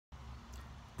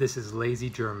This is lazy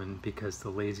German because the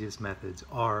laziest methods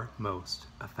are most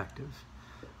effective.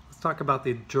 Let's talk about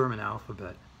the German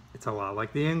alphabet. It's a lot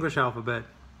like the English alphabet.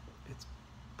 It's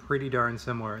pretty darn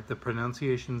similar. The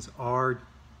pronunciations are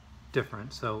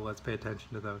different, so let's pay attention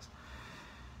to those.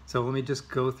 So let me just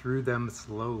go through them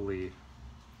slowly.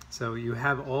 So you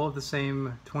have all of the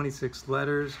same 26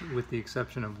 letters with the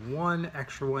exception of one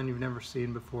extra one you've never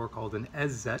seen before called an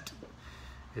SZ.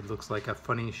 It looks like a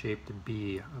funny shaped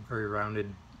B, a very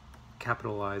rounded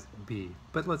capitalized B.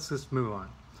 But let's just move on.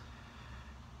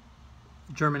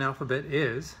 German alphabet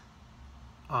is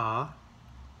A,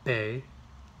 B,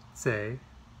 C,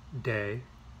 D,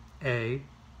 E,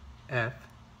 F,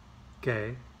 G,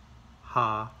 H,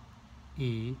 I,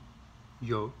 J,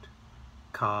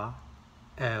 K,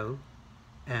 L,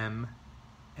 M,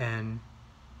 N,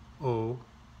 O,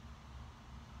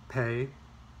 P,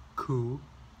 Q,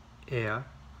 R,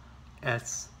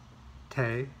 S,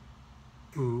 T,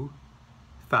 U,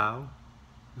 V,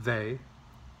 W,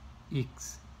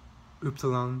 X,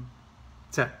 Y,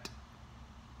 Z.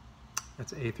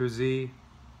 That's A through Z.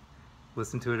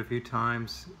 Listen to it a few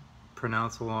times,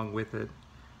 pronounce along with it,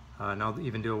 and I'll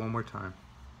even do it one more time.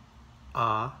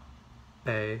 A,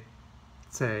 B,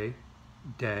 C,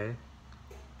 D,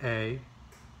 E,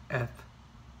 F,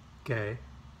 G, H,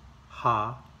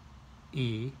 I,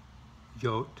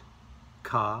 J,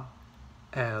 K,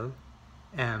 L,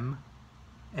 M,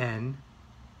 N,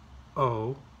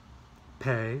 O,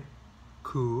 P,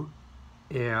 Q,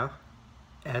 R,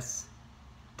 S,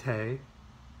 T,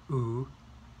 U,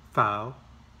 V,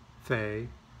 W,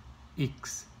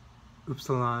 X,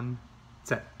 Y,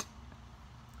 Z.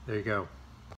 There you go.